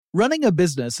Running a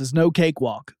business is no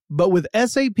cakewalk, but with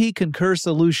SAP Concur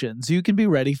Solutions, you can be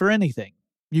ready for anything.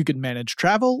 You can manage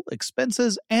travel,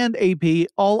 expenses, and AP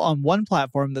all on one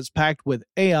platform that's packed with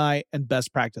AI and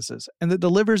best practices, and that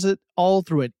delivers it all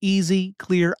through an easy,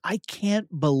 clear, I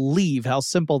can't believe how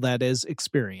simple that is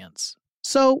experience.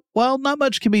 So, while not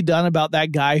much can be done about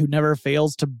that guy who never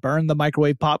fails to burn the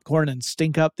microwave popcorn and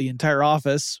stink up the entire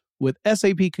office, with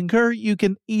SAP Concur, you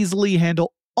can easily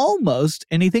handle almost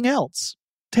anything else.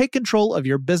 Take control of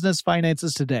your business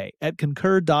finances today at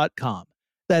Concur.com.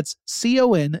 That's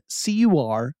CONCUR.com.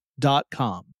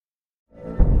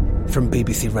 From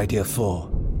BBC Radio 4,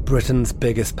 Britain's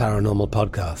biggest paranormal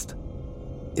podcast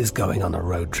is going on a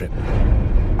road trip.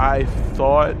 I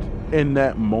thought in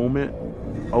that moment,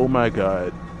 oh my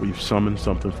God, we've summoned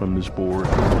something from this board.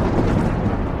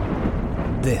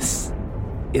 This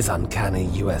is Uncanny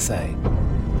USA.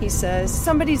 He says,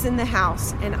 somebody's in the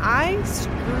house, and I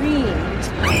screamed.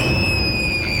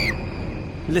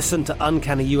 Listen to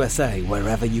Uncanny USA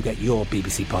wherever you get your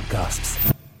BBC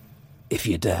podcasts, if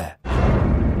you dare.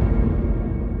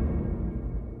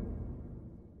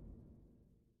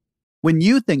 When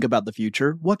you think about the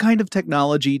future, what kind of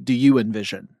technology do you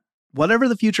envision? Whatever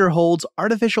the future holds,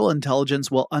 artificial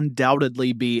intelligence will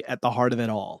undoubtedly be at the heart of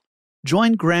it all.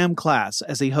 Join Graham Class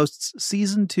as he hosts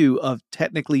Season 2 of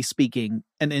Technically Speaking,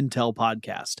 an Intel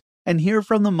podcast, and hear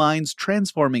from the minds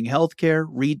transforming healthcare,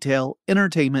 retail,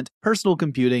 entertainment, personal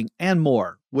computing, and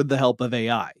more with the help of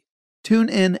AI. Tune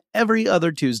in every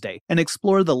other Tuesday and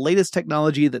explore the latest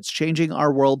technology that's changing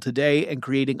our world today and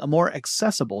creating a more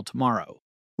accessible tomorrow.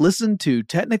 Listen to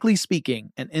Technically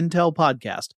Speaking, an Intel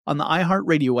podcast on the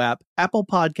iHeartRadio app, Apple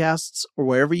Podcasts, or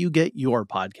wherever you get your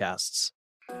podcasts.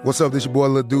 What's up, this your boy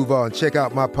Lil Duval, and check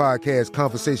out my podcast,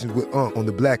 Conversations with Unc, on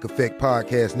the Black Effect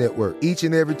Podcast Network. Each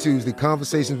and every Tuesday,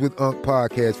 Conversations with Unc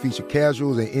podcast feature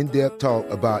casuals and in-depth talk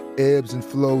about ebbs and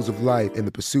flows of life and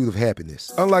the pursuit of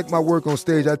happiness. Unlike my work on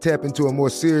stage, I tap into a more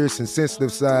serious and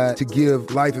sensitive side to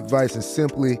give life advice and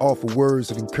simply offer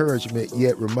words of encouragement,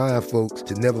 yet remind folks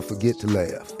to never forget to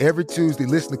laugh. Every Tuesday,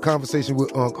 listen to Conversations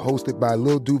with Unc, hosted by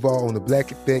Lil Duval on the Black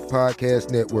Effect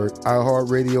Podcast Network,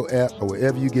 iHeartRadio app, or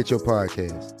wherever you get your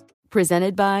podcasts.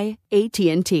 Presented by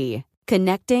AT&T.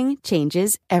 Connecting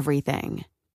changes everything.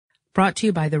 Brought to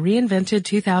you by the reinvented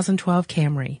 2012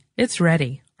 Camry. It's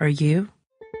ready. Are you?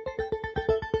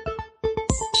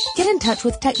 Get in touch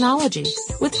with technology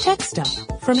with Tech Stuff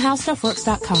from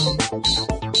HowStuffWorks.com.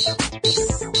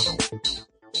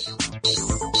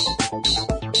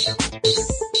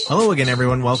 Hello again,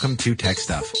 everyone. Welcome to Tech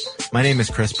Stuff. My name is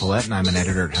Chris Paulette, and I'm an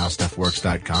editor at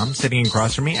HowStuffWorks.com. Sitting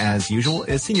across from me, as usual,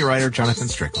 is senior writer Jonathan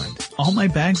Strickland. All my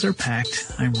bags are packed.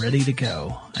 I'm ready to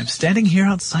go. I'm standing here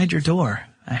outside your door.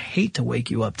 I hate to wake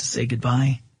you up to say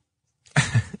goodbye.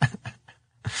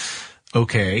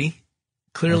 Okay.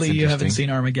 Clearly you haven't seen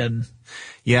Armageddon.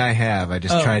 Yeah, I have. I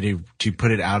just tried to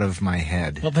put it out of my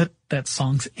head. Well, that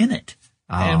song's in it.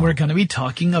 And we're going to be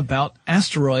talking about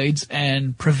asteroids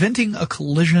and preventing a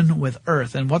collision with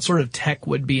Earth and what sort of tech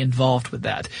would be involved with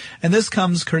that. And this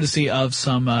comes courtesy of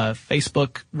some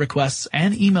Facebook requests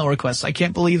and email requests. I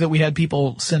can't believe that we had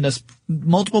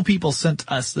multiple people sent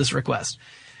us this request,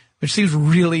 which seems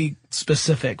really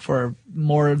specific for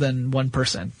more than one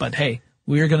person. But hey,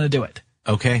 we're going to do it.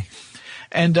 Okay.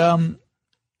 And,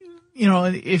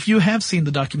 if you have seen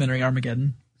the documentary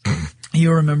Armageddon,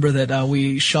 you remember that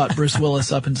we shot Bruce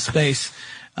Willis up into space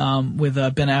with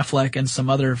Ben Affleck and some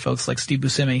other folks like Steve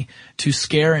Buscemi to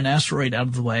scare an asteroid out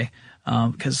of the way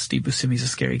because Steve Buscemi's a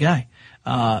scary guy.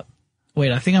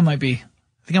 Wait, I think I might be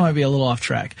a little off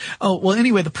track. Oh, well,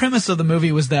 anyway, the premise of the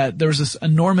movie was that there was this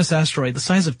enormous asteroid the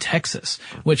size of Texas,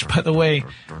 which, by the way,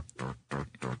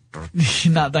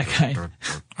 not that kind.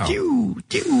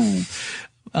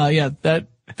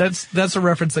 That's a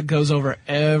reference that goes over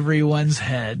everyone's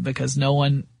head because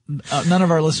none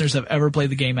of our listeners have ever played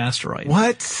the game Asteroid.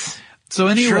 What? So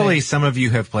anyway, surely some of you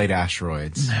have played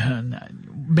Asteroids.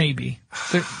 Maybe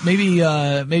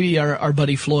our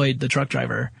buddy Floyd, the truck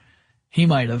driver, he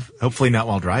might have. Hopefully not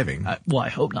while driving. I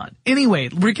hope not. Anyway,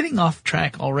 we're getting off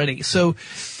track already. So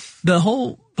the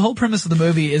whole premise of the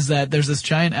movie is that there's this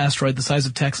giant asteroid the size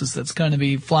of Texas that's going to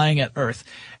be flying at Earth.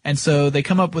 And so they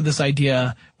come up with this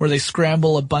idea where they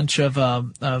scramble a bunch of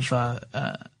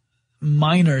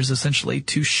miners essentially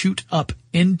to shoot up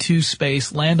into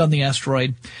space, land on the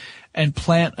asteroid, and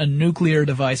plant a nuclear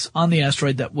device on the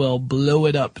asteroid that will blow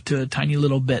it up to tiny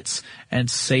little bits and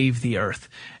save the Earth.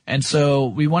 And so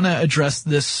we want to address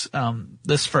this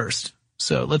first.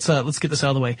 So let's get this out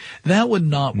of the way. That would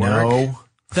not work. No.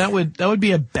 That would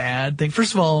be a bad thing.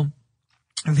 First of all,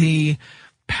 the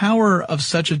power of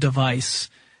such a device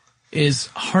is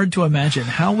hard to imagine.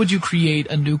 How would you create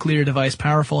a nuclear device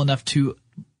powerful enough to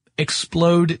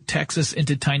explode Texas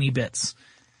into tiny bits?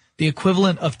 The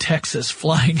equivalent of Texas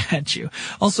flying at you.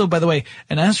 Also, by the way,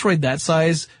 an asteroid that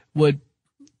size would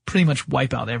pretty much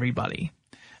wipe out everybody.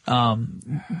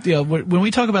 When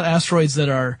we talk about asteroids that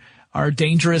are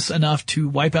dangerous enough to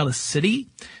wipe out a city,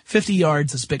 50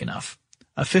 yards is big enough.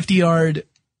 A 50-yard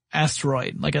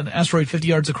asteroid, like an asteroid 50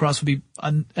 yards across, would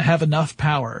have enough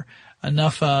power,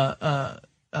 enough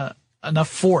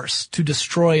force to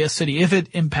destroy a city if it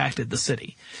impacted the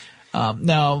city.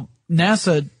 Now,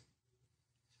 NASA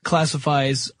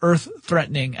classifies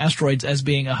Earth-threatening asteroids as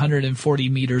being 140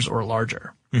 meters or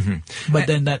larger. Mm-hmm. But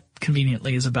then that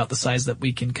conveniently is about the size that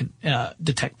we can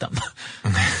detect them.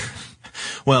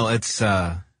 Well, it's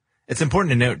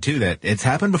important to note too that it's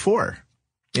happened before.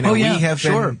 You know, we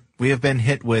have been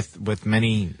hit with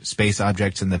many space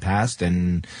objects in the past,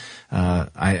 and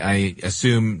I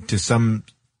assume to some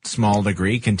small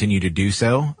degree continue to do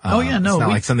so. It's not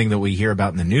like something that we hear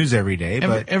about in the news every day.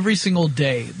 But every single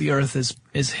day, the Earth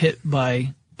is hit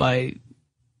by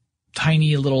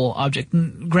tiny little object.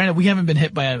 Granted, we haven't been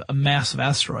hit by a massive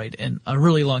asteroid in a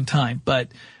really long time, but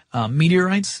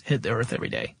meteorites hit the Earth every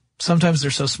day. Sometimes they're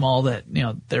so small that,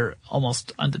 they're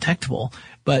almost undetectable,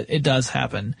 but it does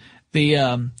happen.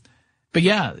 But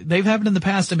yeah, they've happened in the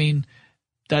past. I mean,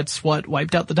 that's what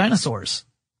wiped out the dinosaurs,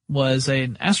 was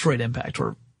an asteroid impact,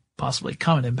 or possibly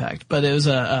comet impact, but it was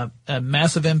a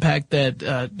massive impact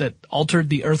that altered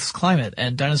the Earth's climate,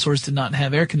 and dinosaurs did not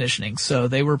have air conditioning, so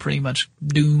they were pretty much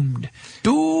doomed.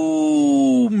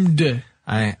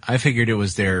 I figured it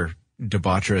was their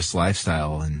debaucherous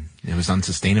lifestyle and it was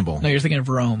unsustainable. No, you're thinking of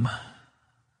Rome.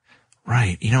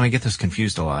 Right. I get this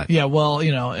confused a lot. Yeah, well,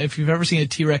 if you've ever seen a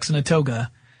T-Rex in a toga,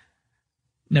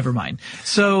 never mind.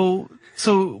 So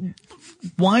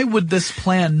why would this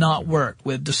plan not work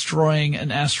with destroying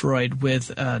an asteroid with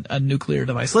a nuclear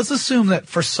device? Let's assume that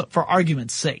for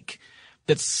argument's sake,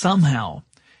 that somehow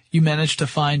you managed to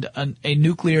find a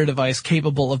nuclear device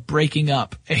capable of breaking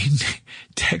up a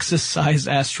Texas-sized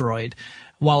asteroid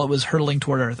while it was hurtling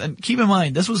toward Earth. And keep in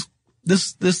mind,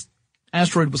 this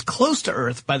asteroid was close to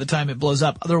Earth by the time it blows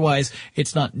up. Otherwise,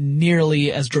 it's not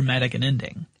nearly as dramatic an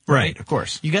ending. Right, of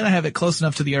course. You gotta have it close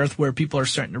enough to the Earth where people are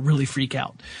starting to really freak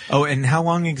out. Oh, and how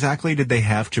long exactly did they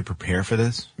have to prepare for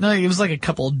this? No, it was like a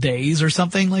couple of days or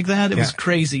something like that. It was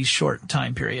crazy short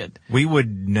time period. We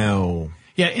would know.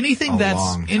 Yeah, anything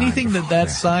that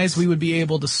size, we would be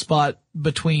able to spot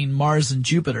between Mars and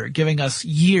Jupiter, giving us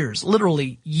years,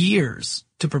 literally years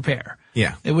to prepare.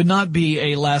 Yeah. It would not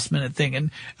be a last minute thing.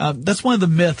 And, that's one of the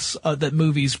myths that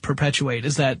movies perpetuate,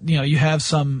 is that, you have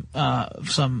some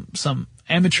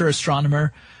amateur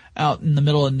astronomer out in the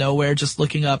middle of nowhere just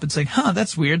looking up and saying,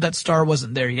 that's weird. That star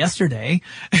wasn't there yesterday.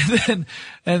 And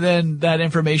then that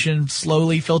information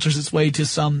slowly filters its way to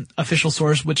some official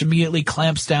source, which immediately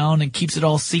clamps down and keeps it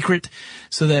all secret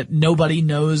so that nobody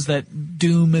knows that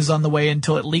doom is on the way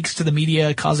until it leaks to the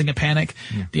media, causing a panic.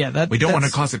 Yeah, we don't want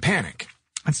to cause a panic.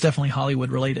 That's definitely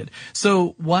Hollywood related.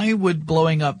 So why would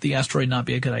blowing up the asteroid not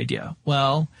be a good idea?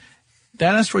 Well,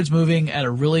 that asteroid's moving at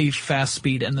a really fast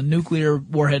speed, and the nuclear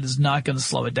warhead is not going to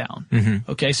slow it down.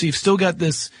 Mm-hmm. Okay, so you've still got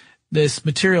this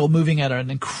material moving at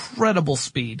an incredible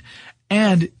speed,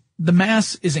 and the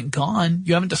mass isn't gone.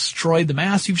 You haven't destroyed the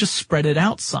mass. You've just spread it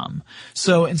out some.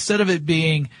 So instead of it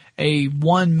being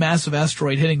one massive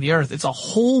asteroid hitting the Earth, it's a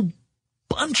whole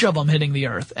bunch of them hitting the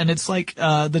Earth. And it's like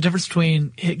the difference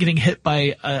between getting hit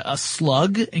by a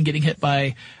slug and getting hit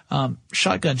by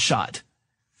shotgun shot.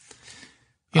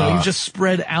 You've just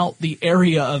spread out the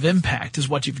area of impact is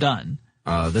what you've done.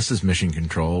 This is Mission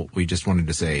Control. We just wanted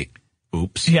to say,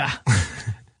 oops. Yeah.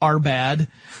 Our bad.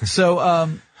 So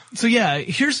yeah,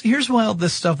 here's why all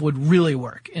this stuff would really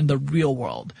work in the real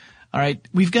world. All right.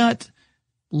 We've got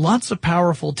lots of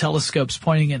powerful telescopes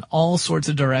pointing in all sorts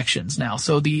of directions now.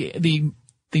 So the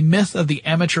myth of the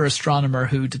amateur astronomer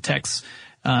who detects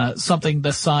something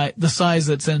the size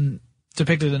that's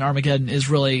depicted in Armageddon is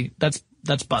really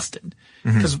that's busted,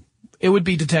 because it would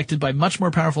be detected by much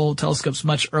more powerful telescopes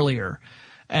much earlier,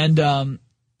 and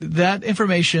that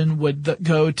information would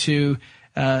go to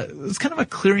it's kind of a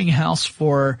clearinghouse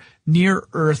for near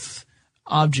Earth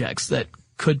objects that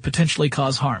could potentially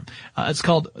cause harm. It's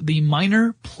called the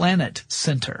Minor Planet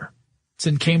Center. It's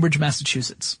in Cambridge,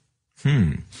 Massachusetts.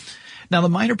 Now, the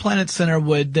Minor Planet Center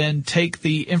would then take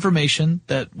the information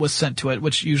that was sent to it,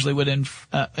 which usually would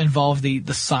involve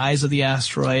the size of the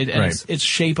asteroid and its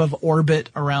shape of orbit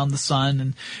around the sun,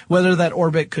 and whether that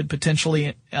orbit could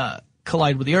potentially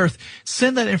collide with the Earth,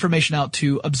 send that information out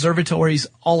to observatories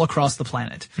all across the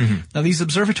planet. Now, these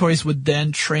observatories would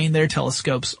then train their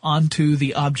telescopes onto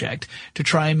the object to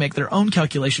try and make their own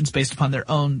calculations based upon their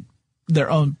own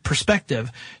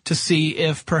perspective to see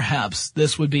if perhaps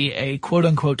this would be a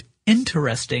quote-unquote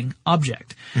interesting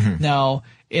object. Now,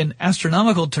 in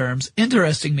astronomical terms,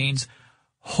 interesting means,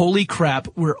 holy crap,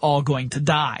 we're all going to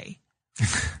die.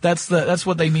 That's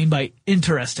what they mean by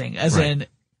interesting, as in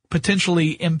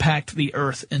potentially impact the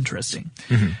Earth interesting.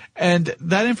 And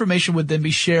that information would then be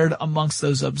shared amongst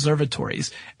those observatories.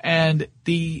 And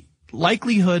the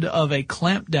likelihood of a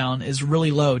clampdown is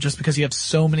really low just because you have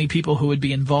so many people who would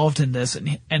be involved in this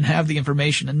and have the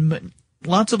information. And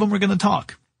lots of them are going to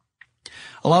talk.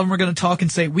 A lot of them are going to talk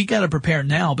and say, we got to prepare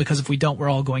now because if we don't, we're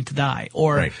all going to die.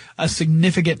 Or a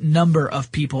significant number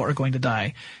of people are going to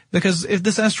die. Because if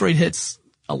this asteroid hits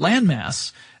a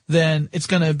landmass, then it's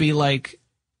going to be like,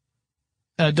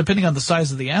 depending on the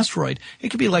size of the asteroid, it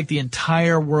could be like the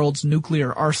entire world's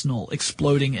nuclear arsenal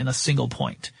exploding in a single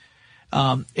point.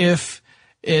 If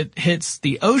it hits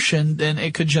the ocean, then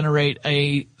it could generate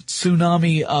a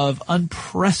tsunami of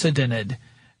unprecedented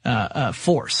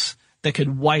force that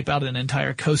could wipe out an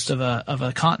entire coast of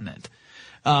a continent.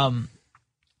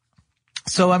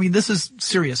 So, I mean, this is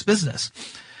serious business.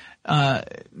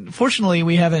 Fortunately,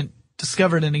 we haven't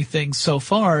discovered anything so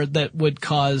far that would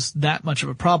cause that much of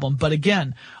a problem. But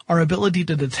again, our ability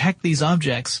to detect these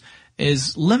objects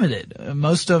is limited.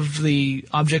 Most of the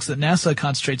objects that NASA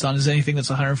concentrates on is anything that's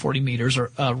 140 meters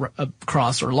or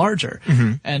across or larger.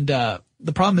 And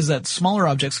the problem is that smaller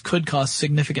objects could cause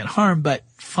significant harm, but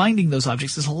finding those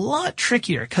objects is a lot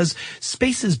trickier because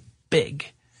space is big.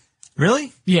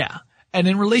 Really? Yeah. And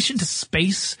in relation to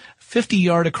space,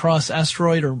 50-yard across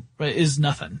asteroid is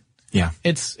nothing. Yeah.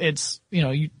 It's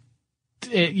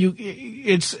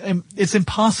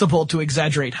impossible to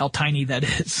exaggerate how tiny that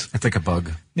is. It's like a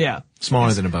bug. Yeah.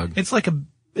 Smaller than a bug. It's like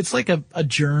a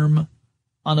germ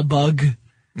on a bug.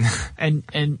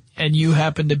 and you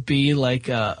happen to be like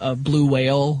a blue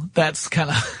whale. That's kind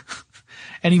of,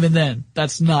 and even then,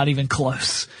 that's not even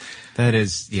close. That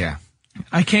is, yeah.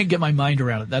 I can't get my mind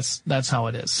around it. That's how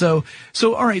it is. So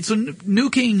all right. So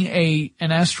nuking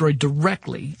an asteroid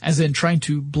directly, as in trying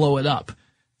to blow it up,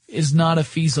 is not a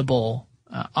feasible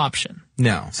option.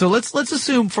 No. So let's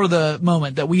assume for the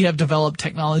moment that we have developed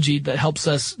technology that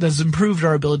that's improved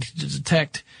our ability to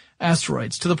detect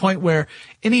asteroids to the point where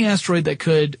any asteroid that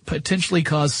could potentially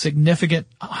cause significant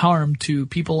harm to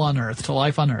people on Earth, to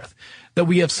life on Earth, that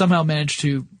we have somehow managed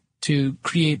to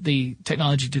create the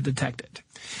technology to detect it.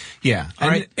 Yeah.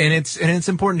 And it's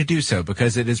important to do so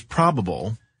because it is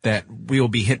probable that we will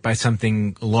be hit by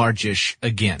something largish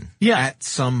again. Yeah. At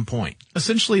some point.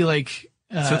 Essentially like,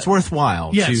 so it's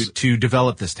worthwhile to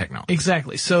develop this technology.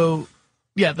 Exactly. So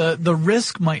yeah, the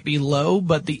risk might be low,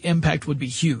 but the impact would be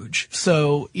huge.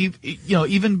 So,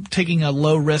 even taking a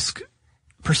low risk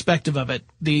perspective of it,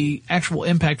 the actual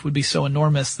impact would be so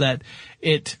enormous that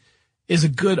it is a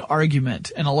good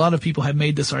argument. And a lot of people have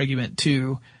made this argument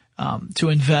to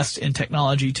invest in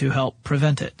technology to help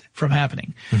prevent it from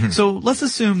happening. So let's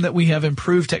assume that we have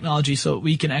improved technology so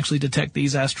we can actually detect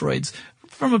these asteroids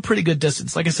from a pretty good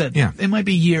distance. Like I said, it might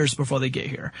be years before they get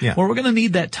here. Yeah. Well, we're going to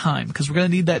need that time because we're going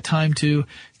to need that time to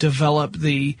develop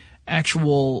the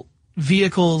actual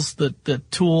vehicles, the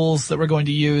tools that we're going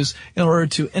to use in order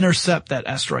to intercept that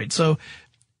asteroid. So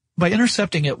by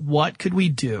intercepting it, what could we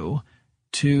do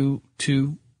to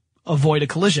avoid a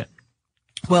collision?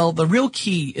 Well, the real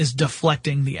key is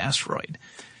deflecting the asteroid.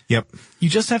 Yep. You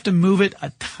just have to move it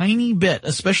a tiny bit,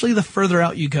 especially the further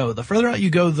out you go. The further out you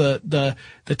go, the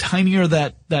tinier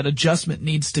that adjustment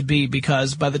needs to be,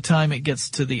 because by the time it gets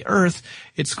to the Earth,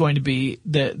 it's going to be,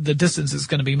 the distance is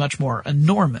going to be much more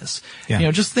enormous. Yeah.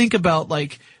 Just think about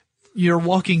like, you're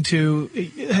walking to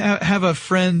have a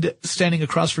friend standing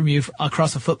across from you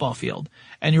across a football field,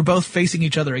 and you're both facing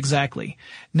each other exactly.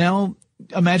 Now,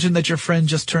 imagine that your friend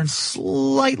just turns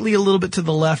slightly a little bit to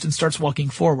the left and starts walking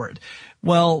forward.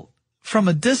 Well, from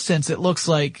a distance, it looks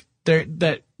like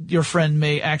that your friend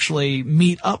may actually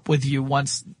meet up with you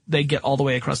once they get all the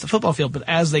way across the football field. But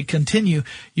as they continue,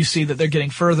 you see that they're getting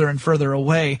further and further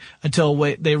away until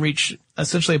they reach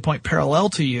essentially a point parallel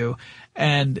to you,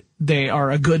 and they are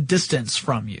a good distance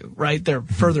from you, right? They're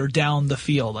further down the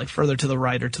field, like further to the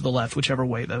right or to the left, whichever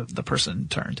way the person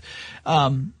turned.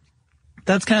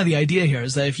 That's kind of the idea here,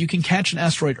 is that if you can catch an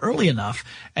asteroid early enough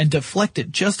and deflect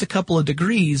it just a couple of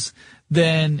degrees,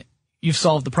 then you've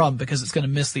solved the problem because it's going to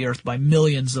miss the Earth by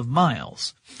millions of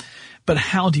miles. But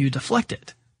how do you deflect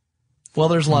it? Well,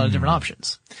 there's a lot of different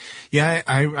options. Yeah,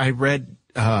 I read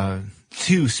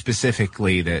two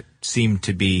specifically that seem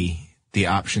to be the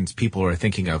options people are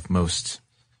thinking of most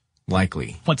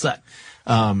likely. What's that?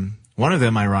 One of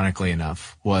them, ironically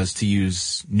enough, was to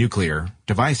use nuclear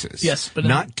devices. Yes, but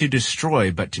not to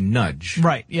destroy, but to nudge.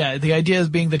 Right. Yeah. The idea is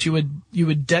being that you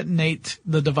would detonate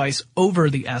the device over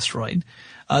the asteroid.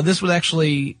 This would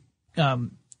actually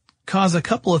cause a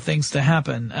couple of things to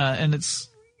happen, and it's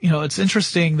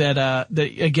interesting that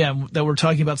we're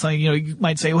talking about something. You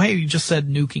might say, well, hey, you just said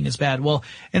nuking is bad. Well,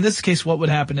 in this case, what would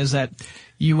happen is that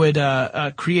you would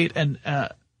create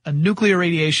a nuclear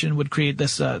radiation would create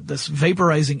this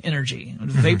vaporizing energy. It would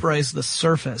vaporize the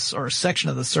surface or a section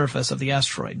of the surface of the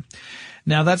asteroid.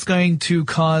 Now that's going to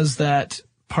cause that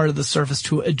part of the surface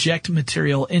to eject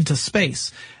material into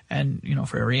space. And,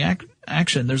 for every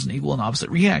action, there's an equal and opposite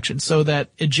reaction. So that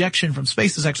ejection from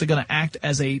space is actually going to act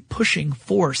as a pushing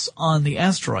force on the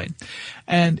asteroid.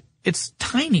 And it's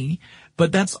tiny,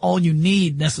 but that's all you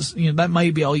need. That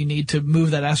might be all you need to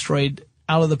move that asteroid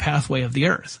out of the pathway of the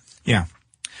Earth. Yeah.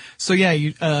 So yeah,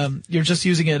 you're just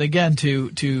using it again to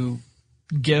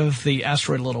give the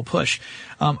asteroid a little push.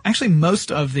 Actually,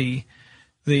 most of the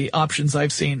options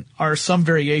I've seen are some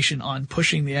variation on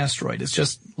pushing the asteroid. It's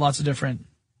just lots of different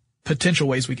potential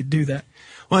ways we could do that.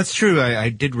 Well, that's true. I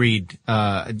did read,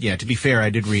 to be fair,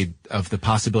 I did read of the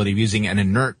possibility of using an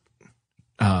inert,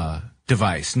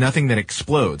 device, nothing that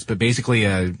explodes, but basically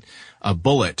a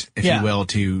bullet, if you will,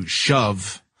 to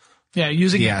shove. Yeah,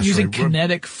 using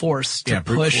kinetic force to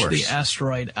push the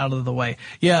asteroid out of the way.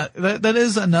 Yeah, that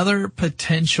is another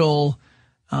potential,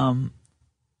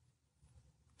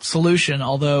 solution,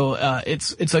 although,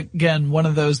 it's again, one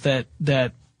of those that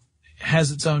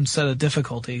has its own set of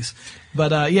difficulties. But,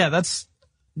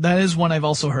 that is one I've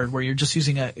also heard where you're just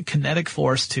using a kinetic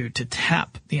force to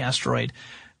tap the asteroid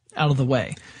out of the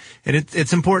way. And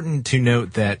it's important to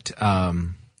note that,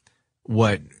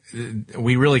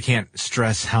 we really can't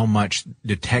stress how much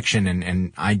detection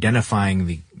and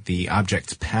identifying the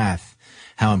object's path,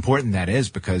 how important that is,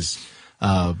 because,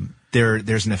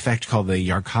 there's an effect called the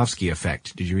Yarkovsky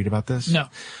effect. Did you read about this? No.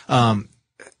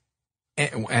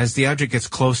 As the object gets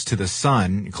closer to the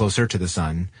sun,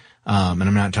 and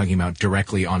I'm not talking about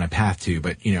directly on a path to,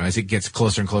 but, as it gets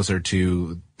closer and closer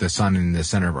to the sun in the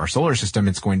center of our solar system,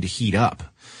 it's going to heat up.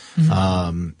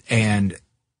 Mm-hmm. And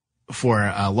for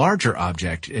a larger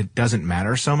object, it doesn't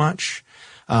matter so much.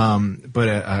 But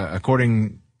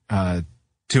according to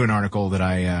an article that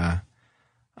I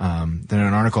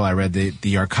read, the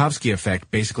Yarkovsky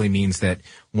effect basically means that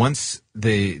once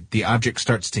the object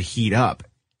starts to heat up,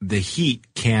 the heat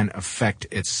can affect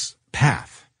its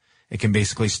path. It can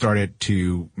basically start it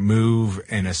to move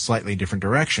in a slightly different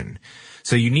direction.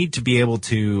 So we would need to be able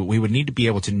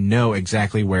to know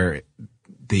exactly where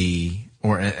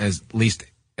or at least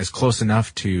as close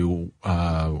enough to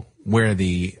where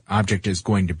the object is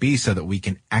going to be so that we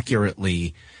can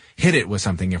accurately hit it with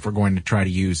something if we're going to try to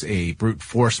use a brute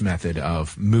force method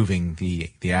of moving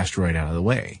the asteroid out of the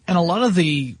way. And a lot of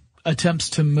the attempts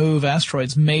to move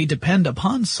asteroids may depend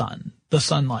upon the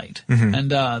sunlight, mm-hmm. and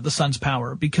the sun's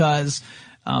power, because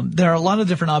there are a lot of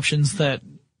different options that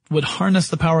would harness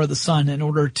the power of the sun in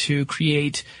order to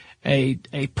create a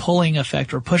pulling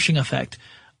effect or pushing effect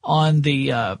on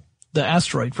the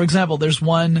asteroid. For example, there's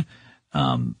one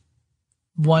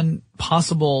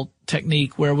possible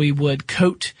technique where we would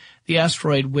coat the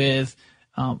asteroid with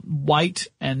white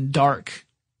and dark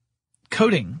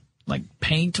coating, like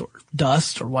paint or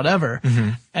dust or whatever, mm-hmm.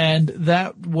 and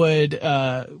that would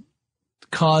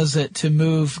cause it to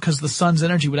move because the sun's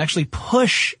energy would actually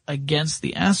push against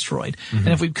the asteroid. Mm-hmm. And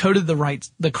if we coated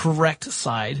the correct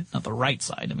side, not the right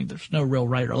side, I mean, there's no real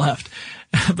right or left,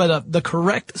 but the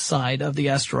correct side of the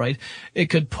asteroid, it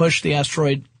could push the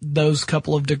asteroid those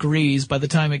couple of degrees. By the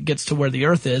time it gets to where the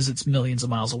Earth is, it's millions of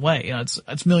miles away.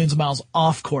 It's millions of miles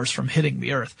off course from hitting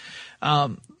the Earth.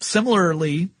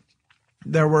 Similarly,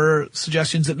 there were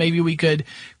suggestions that maybe we could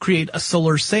create a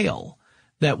solar sail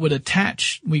that would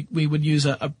attach, we would use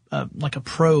a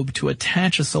probe to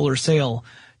attach a solar sail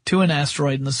to an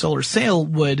asteroid, and the solar sail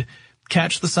would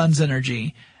catch the sun's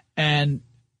energy and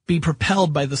be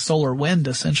propelled by the solar wind,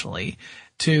 essentially,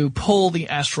 to pull the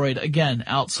asteroid again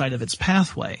outside of its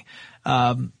pathway.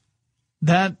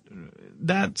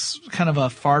 That's kind of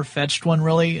a far-fetched one,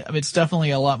 really. I mean, it's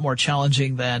definitely a lot more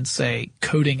challenging than, say,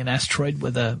 coating an asteroid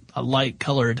with a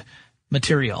light-colored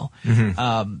material.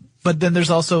 Mm-hmm. But then there's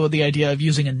also the idea of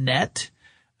using an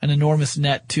enormous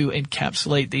net to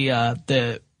encapsulate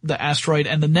the asteroid,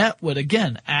 and the net would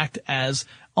again act as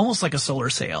almost like a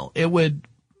solar sail. It would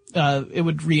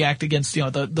react against,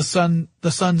 the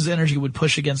sun's energy would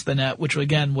push against the net, which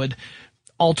again would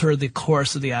alter the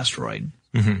course of the asteroid.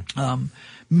 Mm-hmm.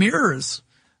 Mirrors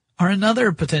are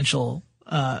another potential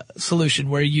solution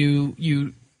where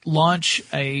you launch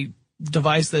a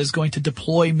device that is going to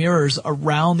deploy mirrors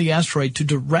around the asteroid to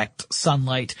direct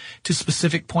sunlight to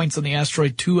specific points on the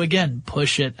asteroid to, again,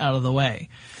 push it out of the way.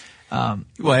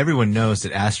 Well, everyone knows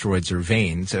that asteroids are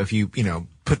vain. So if you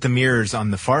put the mirrors on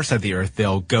the far side of the Earth,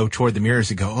 they'll go toward the mirrors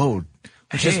and go, oh,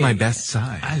 which is my best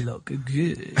side? I look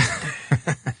good.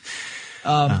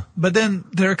 But then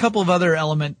there are a couple of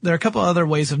other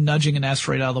ways of nudging an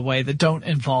asteroid out of the way that don't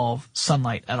involve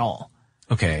sunlight at all.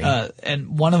 Okay.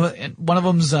 And one of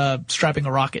them's strapping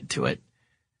a rocket to it.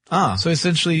 So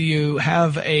essentially you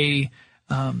have a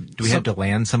do we have to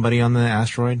land somebody on the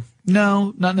asteroid?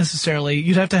 No, not necessarily.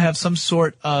 You'd have to have some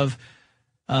sort of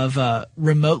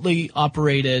remotely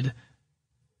operated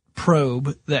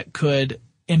probe that could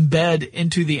embed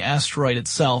into the asteroid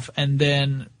itself and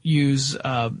then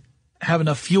have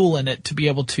enough fuel in it to be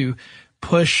able to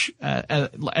push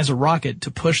as a rocket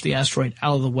to push the asteroid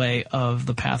out of the way of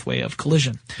the pathway of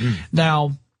collision.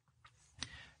 Now,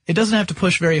 it doesn't have to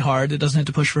push very hard. It doesn't have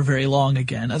to push for very long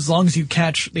again, as long as you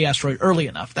catch the asteroid early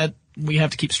enough. That we have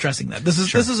to keep stressing that. This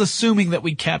is assuming that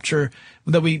we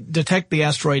detect the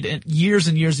asteroid years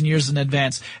and years and years in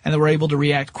advance, and that we're able to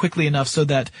react quickly enough so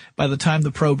that by the time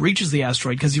the probe reaches the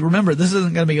asteroid, because you remember, this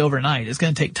isn't going to be overnight. It's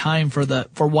going to take time for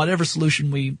whatever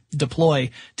solution we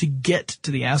deploy to get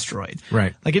to the asteroid.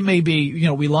 Right. Like it may be,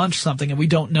 we launch something and we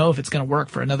don't know if it's going to work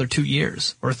for another 2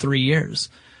 years or 3 years.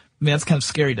 I mean, that's kind of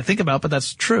scary to think about, but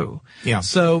that's true. Yeah.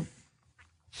 So,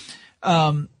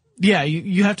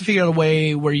 you have to figure out a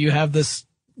way where you have this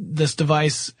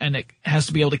device and it has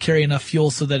to be able to carry enough fuel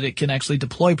so that it can actually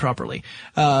deploy properly.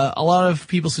 A lot of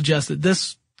people suggest that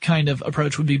this kind of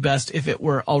approach would be best if it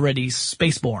were already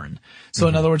spaceborne. So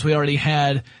in other words, we already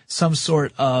had some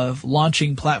sort of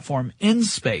launching platform in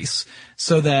space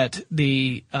so that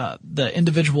the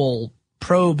individual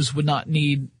probes would not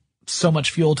need so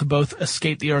much fuel to both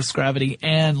escape the Earth's gravity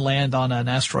and land on an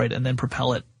asteroid and then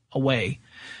propel it away.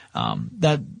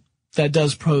 That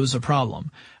does pose a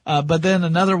problem. But then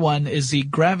another one is the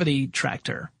gravity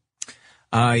tractor.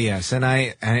 Yes.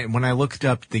 And when I looked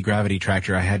up the gravity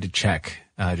tractor, I had to check,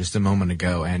 just a moment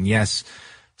ago. And yes,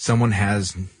 someone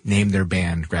has named their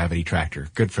band Gravity Tractor.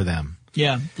 Good for them.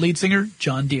 Yeah. Lead singer,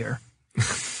 John Deere.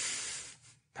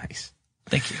 Nice.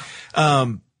 Thank you.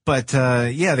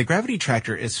 The gravity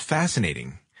tractor is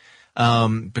fascinating,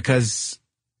 because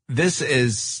this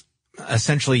is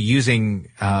essentially using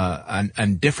a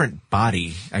different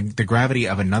body, the gravity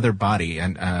of another body,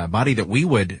 and a body that we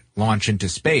would launch into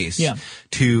space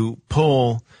to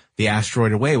pull the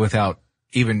asteroid away without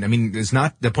even,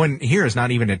 the point here is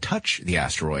not even to touch the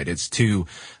asteroid. It's to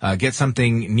get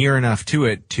something near enough to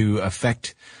it to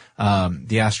affect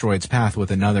the asteroid's path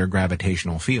with another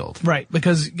gravitational field. Right,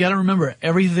 because you gotta remember,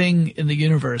 everything in the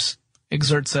universe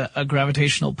exerts a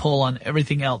gravitational pull on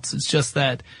everything else. It's just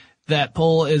that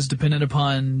pull is dependent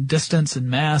upon distance and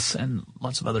mass and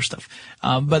lots of other stuff.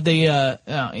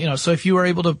 So if you were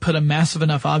able to put a massive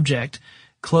enough object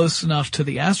close enough to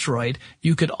the asteroid,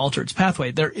 you could alter its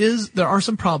pathway. There are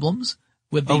some problems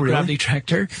with the gravity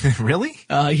tractor. Really?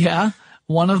 Yeah.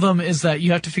 One of them is that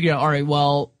you have to figure out, all right,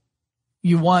 well,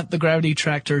 you want the gravity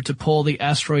tractor to pull the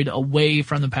asteroid away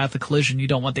from the path of collision. You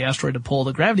don't want the asteroid to pull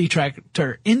the gravity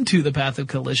tractor into the path of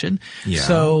collision. Yeah.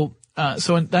 So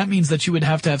that means that you would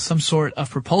have to have some sort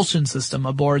of propulsion system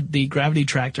aboard the gravity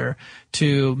tractor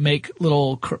to make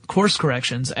little course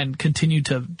corrections and continue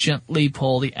to gently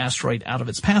pull the asteroid out of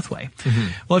its pathway. Mm-hmm.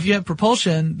 Well, if you have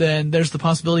propulsion, then there's the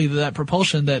possibility that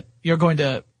propulsion that you're going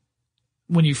to,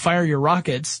 when you fire your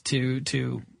rockets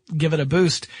to give it a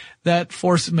boost, that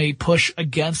force may push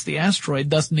against the asteroid,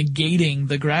 thus negating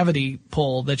the gravity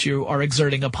pull that you are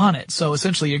exerting upon it. So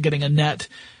essentially you're getting a net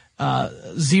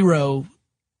zero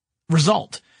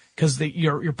result, because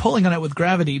you're pulling on it with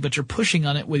gravity, but you're pushing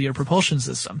on it with your propulsion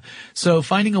system. So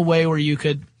finding a way where you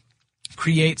could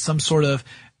create some sort of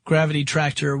gravity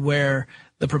tractor where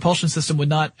the propulsion system would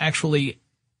not actually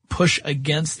push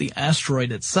against the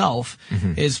asteroid itself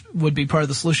would be part of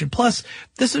the solution. Plus,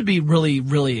 this would be really,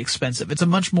 really expensive. It's a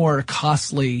much more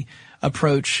costly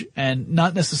approach and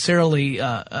not necessarily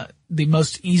the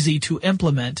most easy to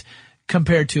implement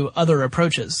compared to other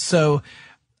approaches. So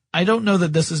I don't know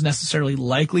that this is necessarily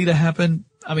likely to happen.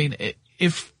 I mean,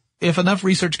 if enough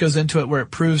research goes into it where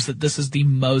it proves that this is the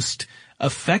most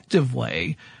effective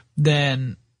way,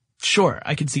 then sure,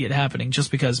 I could see it happening,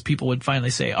 just because people would finally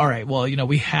say, all right, well,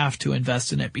 we have to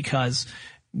invest in it because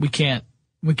we can't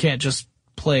just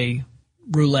play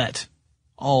roulette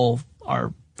all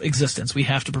our existence. We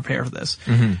have to prepare for this.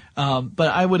 Mm-hmm.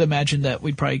 But I would imagine that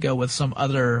we'd probably go with some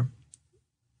other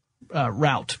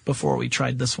route before we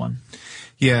tried this one.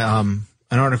 Yeah, an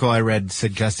article I read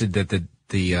suggested that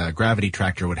the gravity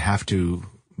tractor would have to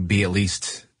be at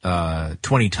least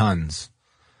 20 tons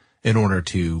in order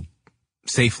to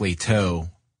effectively tow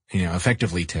an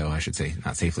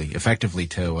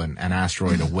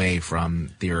asteroid away from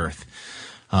the Earth.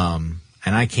 And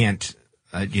I can't,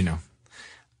 I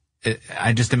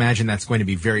just imagine that's going to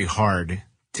be very hard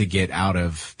to get out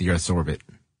of the Earth's orbit.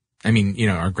 I mean,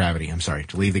 our gravity,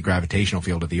 to leave the gravitational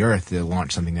field of the Earth to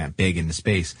launch something that big into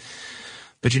space.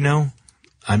 But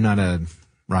I'm not a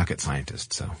rocket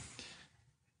scientist, so.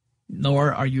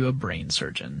 Nor are you a brain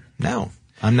surgeon. No,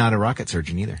 I'm not a rocket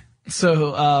surgeon either.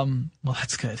 So, well,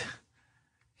 that's good.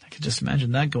 I could just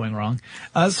imagine that going wrong.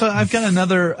 So I've got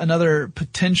another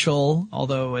potential,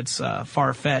 although it's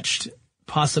far-fetched,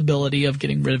 possibility of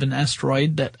getting rid of an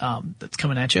asteroid that's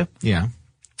coming at you. Yeah.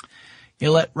 You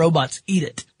let robots eat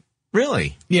it.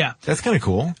 Really? Yeah. That's kind of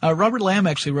cool. Robert Lamb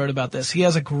actually wrote about this. He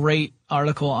has a great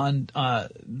article on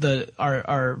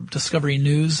our Discovery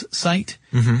News site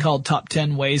called Top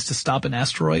 10 Ways to Stop an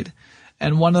Asteroid.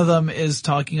 And one of them is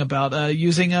talking about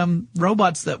using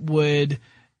robots that would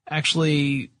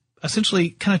actually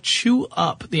essentially kind of chew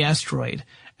up the asteroid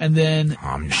and then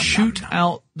shoot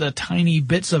out the tiny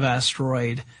bits of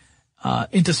asteroid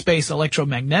into space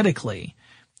electromagnetically,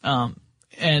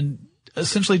 and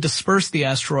essentially disperse the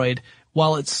asteroid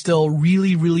while it's still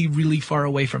really, really, really far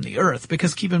away from the Earth.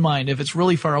 Because keep in mind, if it's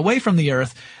really far away from the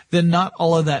Earth, then not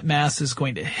all of that mass is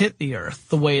going to hit the Earth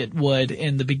the way it would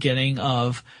in the beginning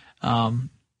of or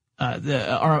at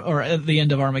the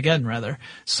end of Armageddon, rather.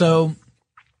 So,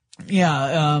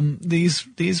 yeah,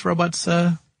 these robots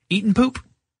eat and poop.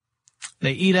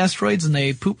 They eat asteroids and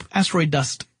they poop asteroid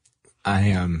dust.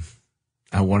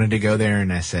 I wanted to go there,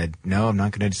 and I said, no, I'm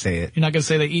not going to say it. You're not going to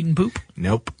say they eat and poop?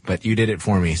 Nope, but you did it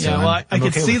for me. So yeah, well, I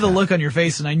could see the that. look on your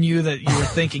face, and I knew that you were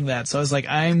thinking that. So I was like,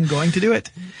 I'm going to do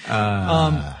it.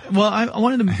 Well, I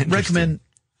wanted to recommend.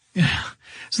 Yeah.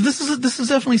 So this is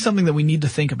definitely something that we need to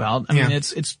think about. I mean,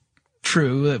 it's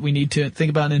true that we need to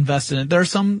think about and invest in it. There are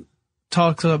some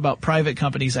talks about private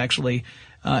companies actually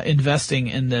investing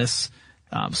in this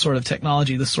sort of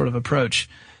technology, this sort of approach.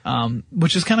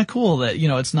 Which is kind of cool that,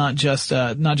 it's not just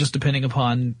depending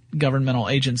upon governmental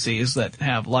agencies that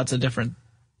have lots of different,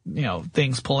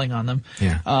 things pulling on them.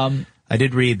 Yeah. I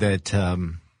did read that,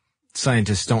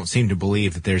 scientists don't seem to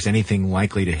believe that there's anything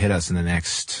likely to hit us in the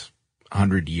next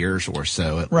 100 years or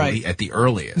so, at the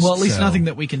earliest. Well, at least nothing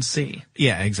that we can see.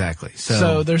 Yeah, exactly.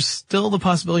 So there's still the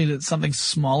possibility that something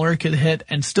smaller could hit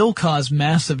and still cause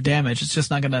massive damage. It's just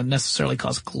not going to necessarily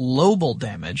cause global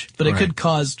damage, but it could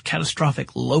cause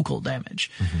catastrophic local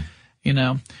damage.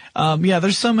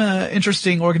 There's some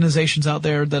interesting organizations out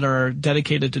there that are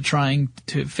dedicated to trying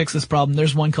to fix this problem.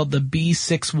 There's one called the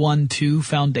B612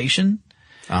 Foundation.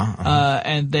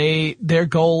 And their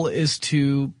goal is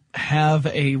to have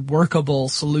a workable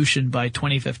solution by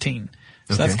 2015.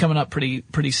 So that's coming up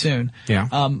pretty soon.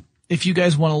 Yeah. If you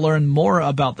guys want to learn more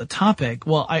about the topic,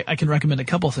 well, I can recommend a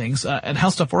couple things. At How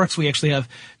Stuff Works, we actually have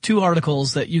 2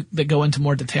 articles that go into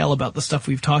more detail about the stuff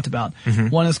we've talked about.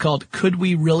 One is called "Could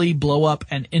We Really Blow Up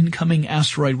an Incoming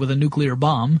Asteroid with a Nuclear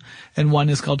Bomb?" And one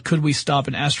is called "Could We Stop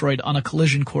an Asteroid on a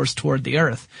Collision Course Toward the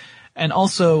Earth?" And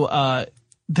also,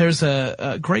 there's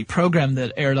a great program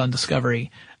that aired on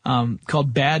Discovery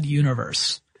called Bad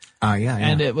Universe. Yeah.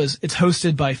 And it's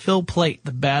hosted by Phil Plait,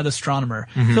 the bad astronomer.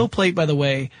 Phil Plait, by the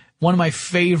way, one of my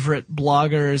favorite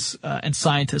bloggers and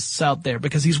scientists out there,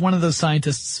 because he's one of those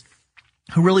scientists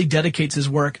who really dedicates his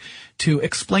work to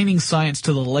explaining science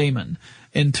to the layman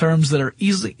in terms that are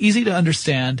easy to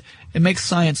understand. It makes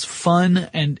science fun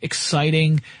and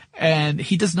exciting, and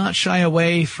he does not shy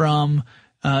away from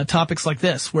topics like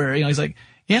this, where he's like,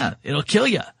 yeah, it'll kill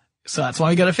you. So that's why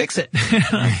we got to fix it.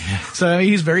 So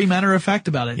he's very matter of fact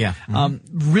about it. Yeah.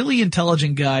 Really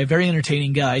intelligent guy, very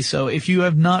entertaining guy. So if you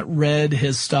have not read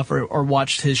his stuff or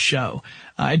watched his show,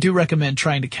 I do recommend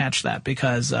trying to catch that,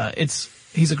 because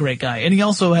he's a great guy. And he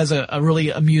also has a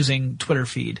really amusing Twitter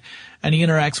feed, and he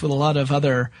interacts with a lot of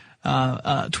other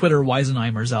Twitter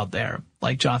Weisenheimers out there,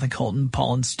 like Jonathan Colton,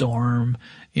 Paul and Storm,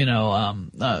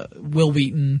 Will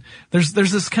Wheaton. There's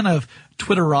this kind of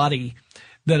Twitterati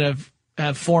that have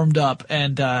formed up,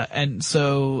 and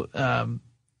so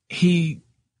he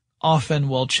often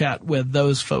will chat with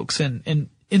those folks in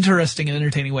interesting and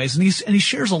entertaining ways, and he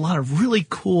shares a lot of really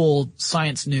cool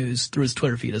science news through his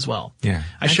Twitter feed as well. Yeah,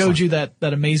 I showed you that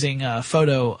amazing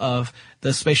photo of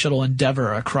the Space Shuttle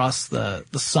Endeavour across the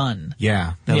sun.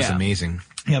 Yeah, that was amazing.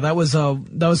 Yeah, that was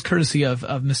courtesy of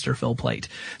Mr. Phil Plait.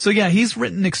 So yeah, he's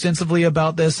written extensively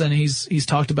about this, and he's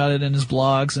talked about it in his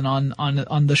blogs and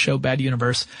on the show Bad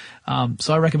Universe.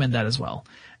 So I recommend that as well.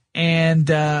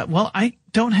 And, I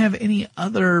don't have any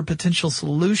other potential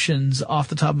solutions off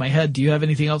the top of my head. Do you have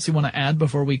anything else you want to add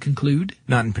before we conclude?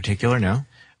 Not in particular, no.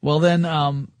 Well then,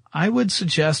 I would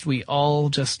suggest we all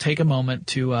just take a moment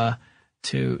to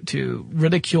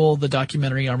ridicule the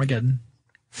documentary Armageddon,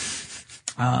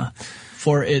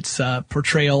 for its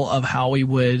portrayal of how we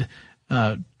would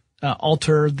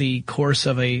alter the course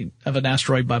of an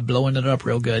asteroid by blowing it up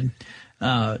real good,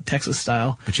 Texas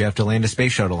style. But you have to land a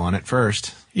space shuttle on it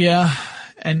first. Yeah,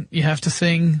 and you have to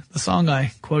sing the song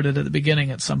I quoted at the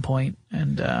beginning at some point,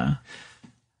 and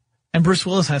Bruce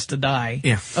Willis has to die.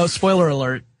 Yeah. Oh, spoiler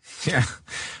alert. Yeah.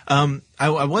 I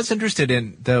was interested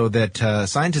in, though, that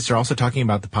scientists are also talking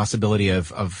about the possibility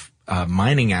of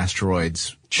mining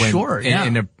asteroids. Sure, yeah.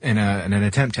 In an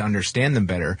attempt to understand them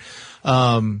better.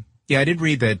 I did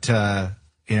read that,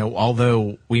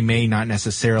 although we may not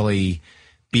necessarily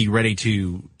be ready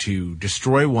to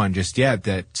destroy one just yet,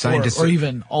 that scientists or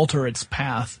even alter its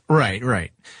path.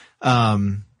 Right.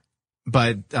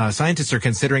 But scientists are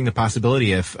considering the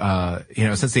possibility if,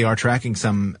 since they are tracking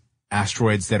some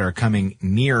asteroids that are coming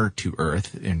near to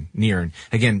Earth, and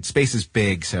again, space is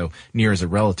big, so near is a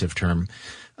relative term.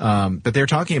 But they're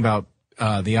talking about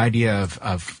the idea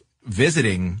of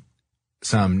visiting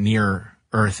some near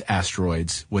Earth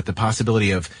asteroids with the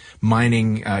possibility of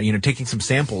mining, taking some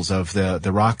samples of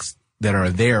the rocks that are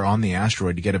there on the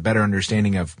asteroid to get a better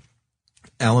understanding of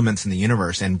elements in the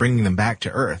universe and bringing them back to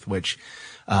Earth, which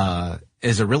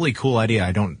is a really cool idea.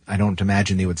 I don't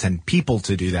imagine they would send people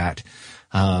to do that.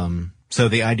 So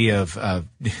the idea of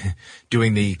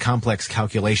doing the complex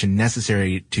calculation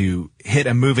necessary to hit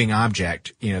a moving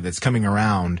object, that's coming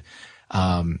around,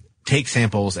 take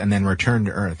samples and then return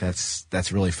to Earth.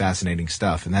 That's really fascinating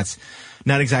stuff. And that's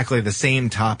not exactly the same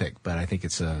topic, but I think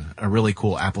it's a really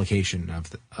cool application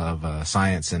of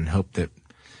science, and hope that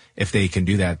if they can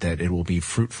do that it will be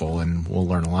fruitful and we'll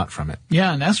learn a lot from it.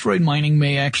 Yeah, and asteroid mining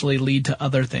may actually lead to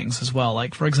other things as well.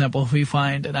 Like, for example, if we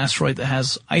find an asteroid that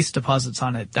has ice deposits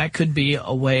on it, that could be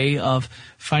a way of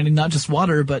finding not just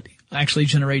water, but actually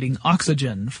generating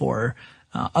oxygen for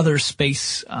other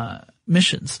space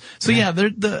missions. So yeah,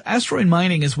 the asteroid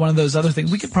mining is one of those other things.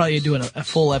 We could probably do a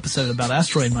full episode about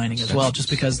asteroid mining as well, just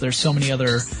because there's so many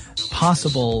other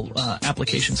possible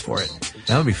applications for it.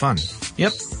 That would be fun.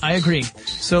 Yep, I agree.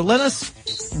 So let us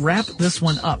wrap this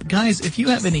one up. Guys, if you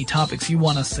have any topics you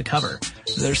want us to cover,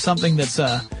 there's something that's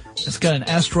got an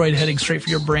asteroid heading straight for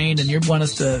your brain and you want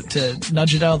us to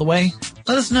nudge it out of the way,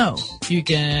 let us know. You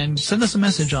can send us a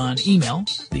message on email.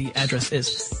 The address is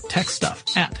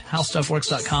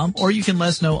techstuff@howstuffworks.com, or you can let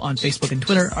us know on Facebook and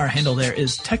Twitter. Our handle there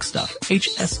is techstuff,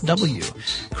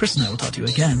 HSW. Chris and I will talk to you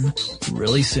again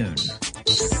really soon.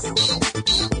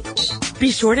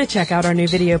 Be sure to check out our new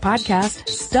video podcast,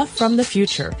 Stuff from the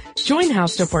Future. Join How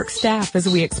Stuff Works staff as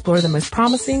we explore the most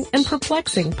promising and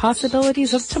perplexing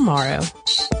possibilities of tomorrow.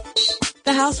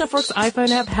 The How Stuff Works iPhone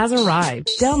app has arrived.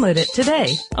 Download it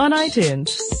today on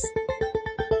iTunes.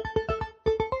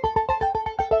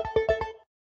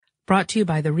 Brought to you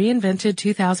by the reinvented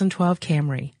 2012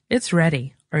 Camry. It's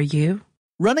ready. Are you?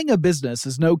 Running a business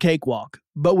is no cakewalk,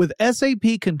 but with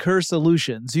SAP Concur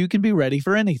Solutions, you can be ready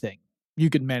for anything. You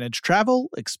can manage travel,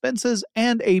 expenses,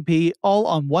 and AP all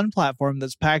on one platform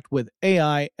that's packed with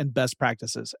AI and best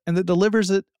practices, and that delivers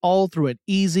it all through an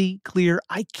easy, clear,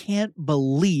 I can't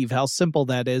believe how simple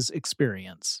that is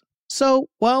experience. So,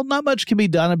 while not much can be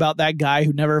done about that guy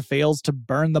who never fails to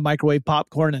burn the microwave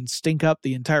popcorn and stink up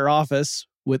the entire office,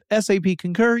 with SAP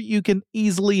Concur, you can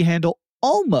easily handle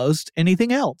almost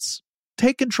anything else.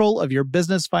 Take control of your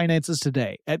business finances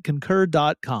today at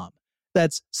Concur.com.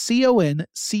 That's CONCUR.com.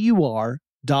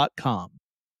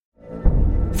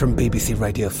 From BBC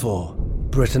Radio 4,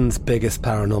 Britain's biggest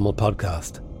paranormal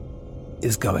podcast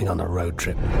is going on a road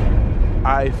trip.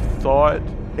 I thought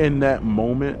in that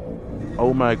moment,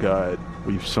 oh my God,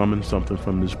 we've summoned something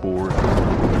from this board.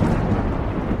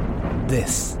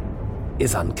 This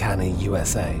is Uncanny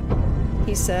USA.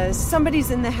 He says,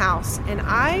 somebody's in the house, and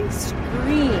I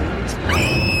screamed.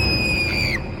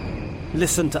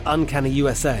 Listen to Uncanny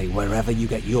USA wherever you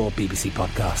get your BBC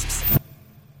podcasts,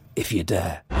 if you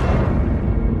dare.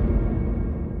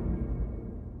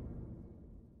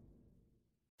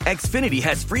 Xfinity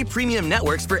has free premium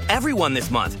networks for everyone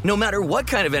this month, no matter what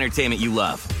kind of entertainment you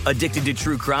love. Addicted to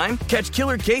true crime? Catch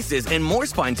killer cases and more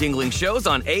spine-tingling shows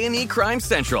on A&E Crime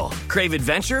Central. Crave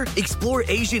adventure? Explore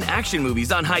Asian action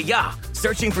movies on Hi-YAH.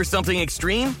 Searching for something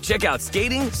extreme? Check out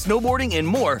skating, snowboarding, and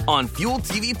more on Fuel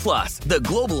TV Plus, the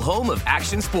global home of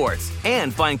action sports.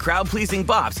 And find crowd-pleasing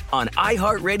bops on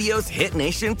iHeartRadio's Hit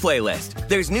Nation playlist.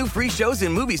 There's new free shows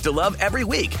and movies to love every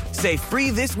week. Say free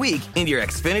this week in your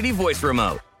Xfinity voice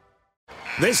remote.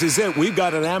 This is it. We've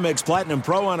got an Amex Platinum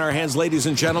Pro on our hands, ladies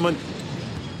and gentlemen.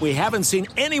 We haven't seen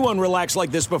anyone relax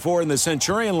like this before in the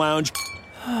Centurion Lounge.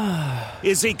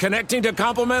 Is he connecting to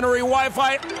complimentary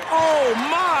Wi-Fi? Oh,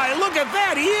 my! Look at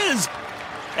that! He is!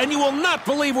 And you will not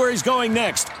believe where he's going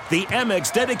next. The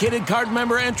Amex dedicated card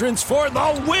member entrance for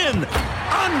the win!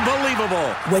 Unbelievable!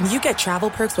 When you get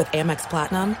travel perks with Amex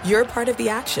Platinum, you're part of the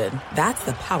action. That's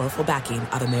the powerful backing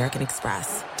of American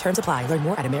Express. Terms apply. Learn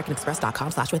more at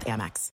americanexpress.com/withAmex.